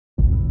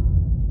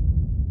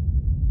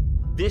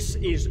This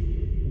is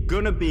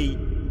gonna be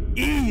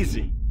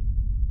easy.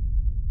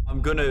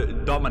 I'm gonna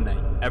dominate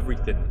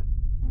everything.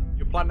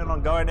 You're planning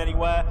on going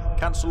anywhere?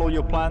 Cancel all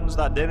your plans.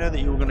 That dinner that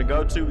you were gonna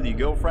go to with your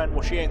girlfriend?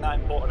 Well, she ain't that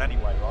important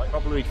anyway, right?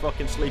 Probably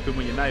fucking sleeping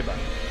with your neighbor.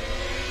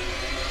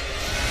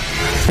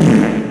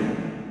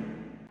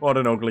 What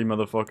an ugly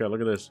motherfucker. Look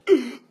at this.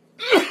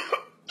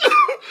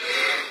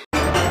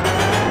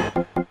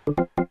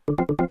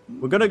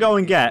 We're gonna go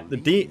and get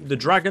the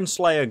Dragon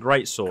Slayer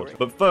Greatsword,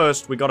 but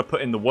first we gotta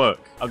put in the work.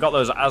 I've got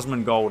those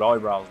Asmongold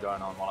eyebrows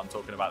going on while I'm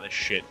talking about this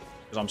shit,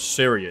 because I'm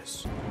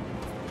serious.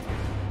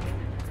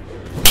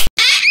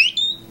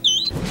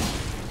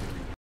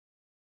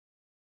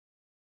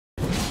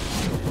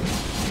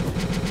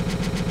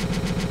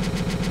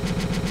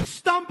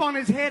 Stomp on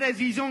his head as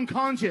he's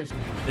unconscious.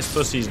 This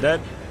pussy's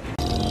dead.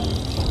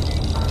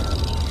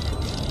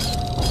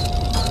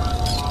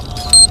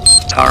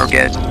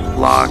 Target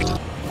locked.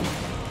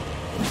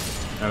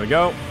 There we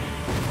go.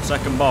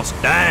 Second boss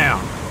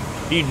down.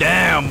 He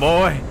down,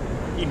 boy.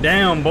 He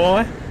down,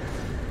 boy.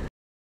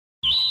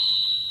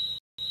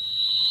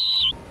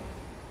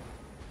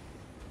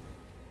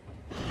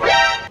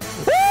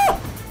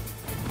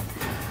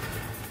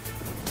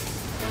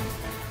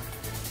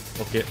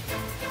 Look it.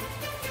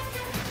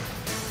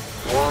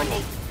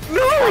 Warning.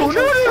 No!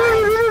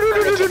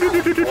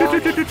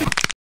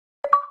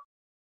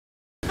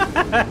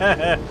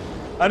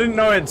 I didn't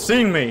know it had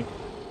seen me.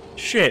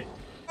 Shit.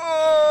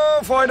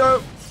 Oh,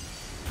 Fido.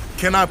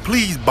 Can I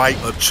please bite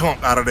a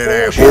chunk out of that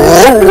ass?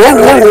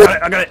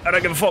 I got it. I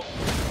don't give a fuck.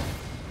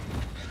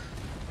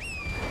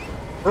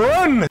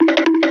 Run!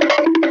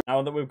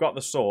 Now that we've got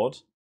the sword,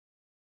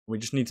 we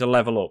just need to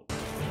level up.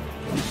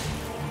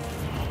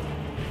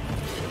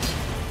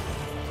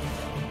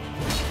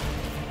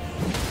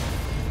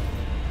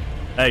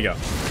 There you go.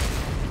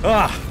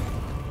 Ah!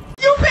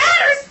 You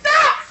better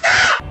stop!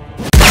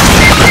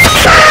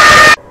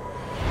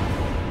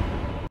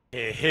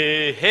 Hey,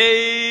 hey,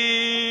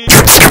 hey!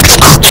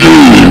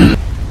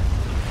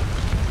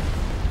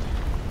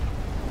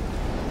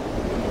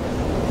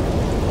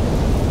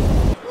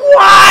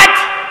 What?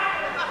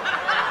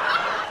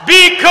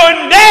 Be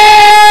condemned!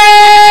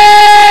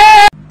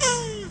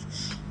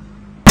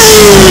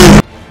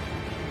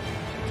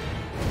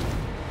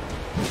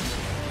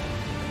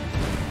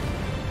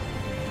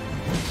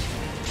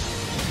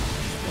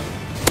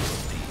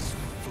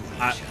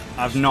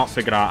 I've not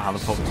figured out how the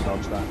fuck to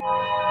dodge that.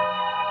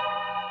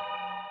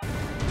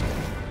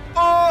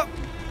 Oh!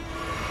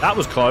 That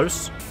was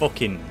close.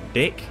 Fucking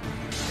dick.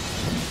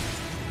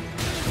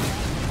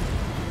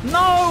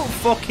 No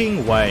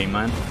fucking way,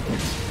 man.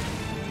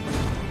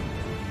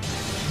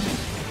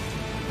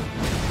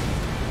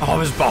 I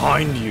was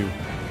behind you.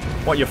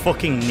 What, your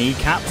fucking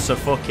kneecaps are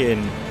fucking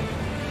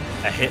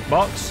a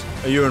hitbox?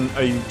 Are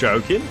you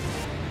joking?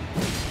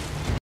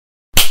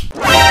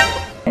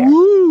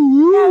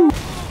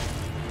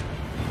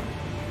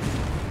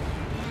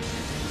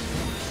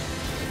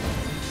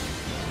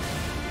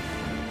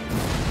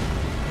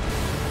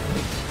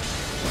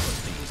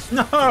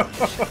 No!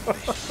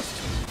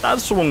 That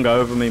swung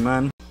over me,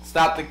 man.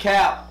 Stop the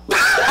cap.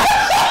 Enemy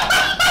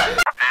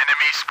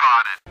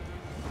spotted.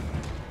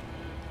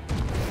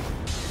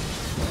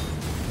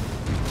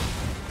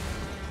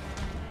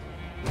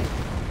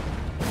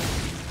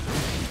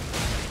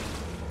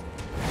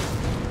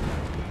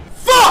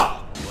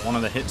 Fuck! One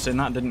of the hits in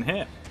that didn't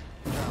hit.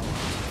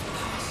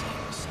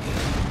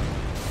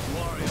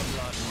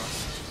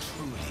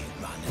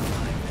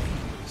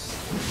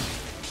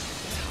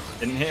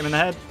 Didn't hit him in the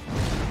head.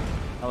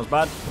 That was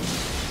bad.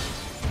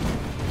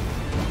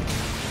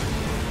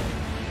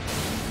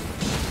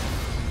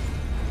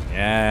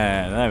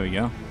 Yeah, there we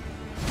go.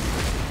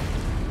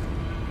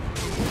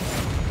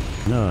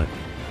 No.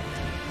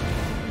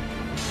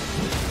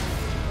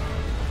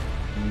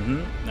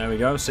 There we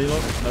go. See,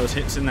 look, those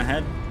hits in the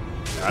head.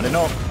 Adding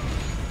up.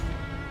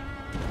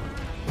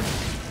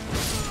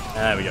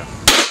 There we go.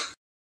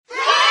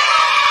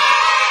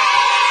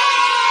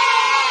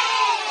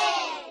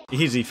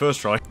 Easy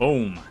first try.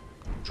 Boom.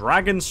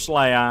 Dragon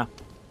Slayer,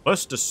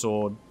 Buster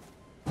Sword.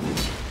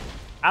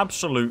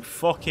 Absolute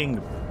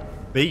fucking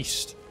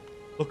beast.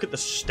 Look at the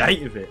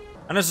state of it.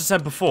 And as I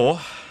said before,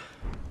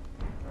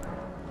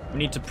 we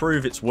need to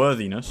prove its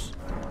worthiness.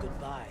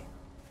 Goodbye.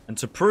 And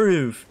to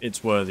prove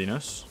its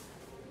worthiness,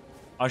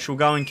 I shall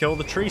go and kill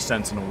the tree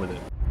sentinel with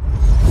it.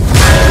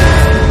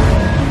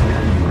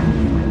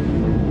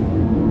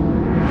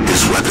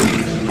 This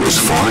weapon was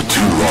far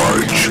too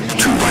large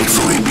to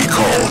rightfully be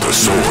called a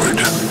sword.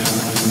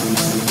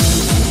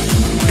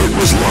 It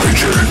was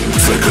larger,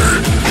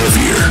 thicker,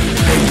 heavier,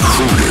 and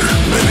cruder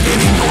than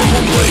any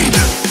normal blade.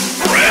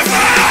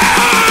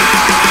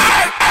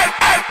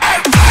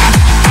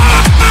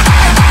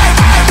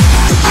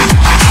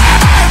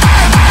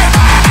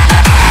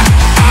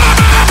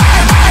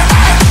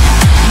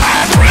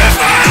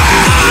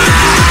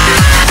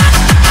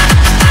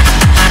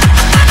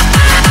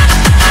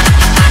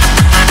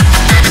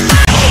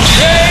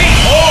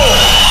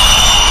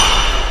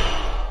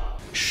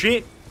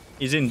 Shit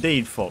is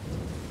indeed fucked.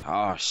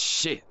 Oh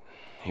shit.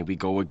 Here we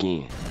go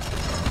again.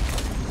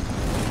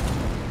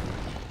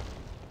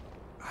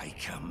 I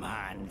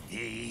command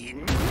thee.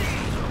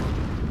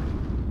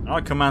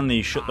 I command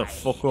thee, shut the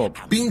fuck up.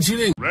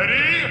 Ready?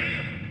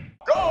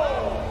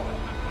 Go!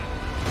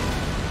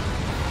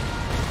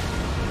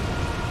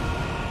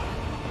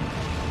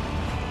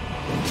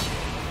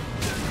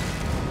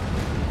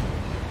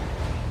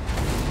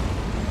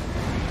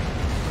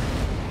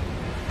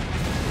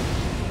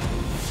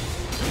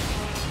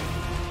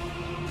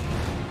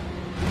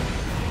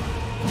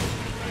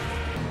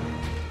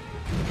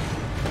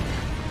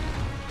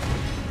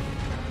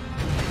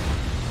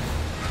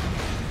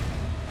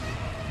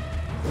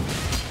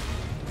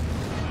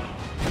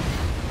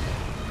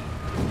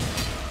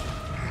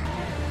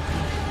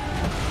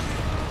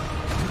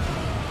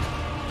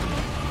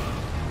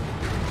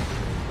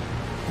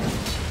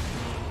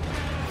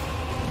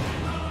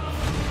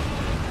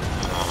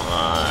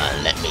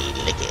 Let me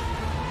lick it.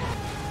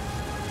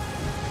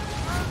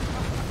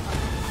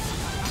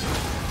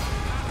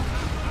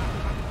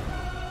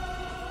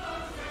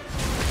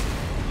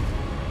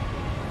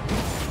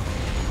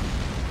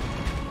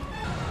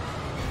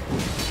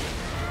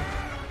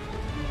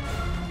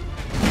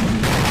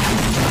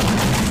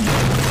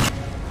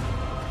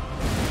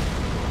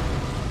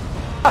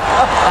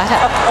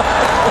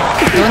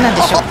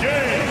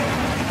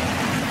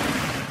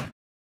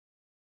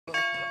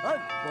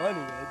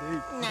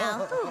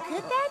 Now, who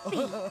could that be?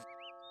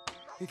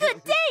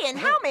 Good day, and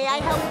how may I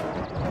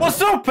help?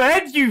 What's up,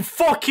 Ed, you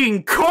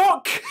fucking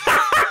cock?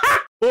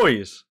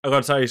 Boys, I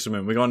gotta tell you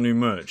something. We got new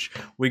merch.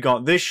 We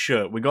got this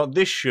shirt, we got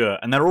this shirt,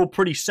 and they're all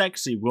pretty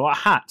sexy. We got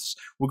hats.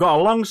 We got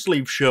a long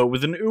sleeve shirt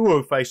with an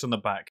Uo face on the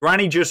back.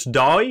 Granny just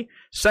die?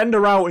 Send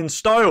her out in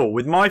style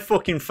with my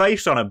fucking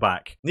face on her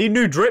back. Need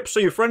new drips so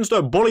your friends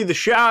don't bully the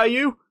shit out of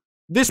you?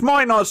 This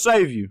might not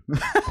save you.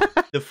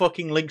 The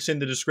fucking link's in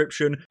the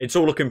description. It's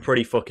all looking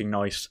pretty fucking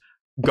nice.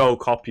 Go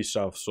cop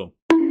yourself some.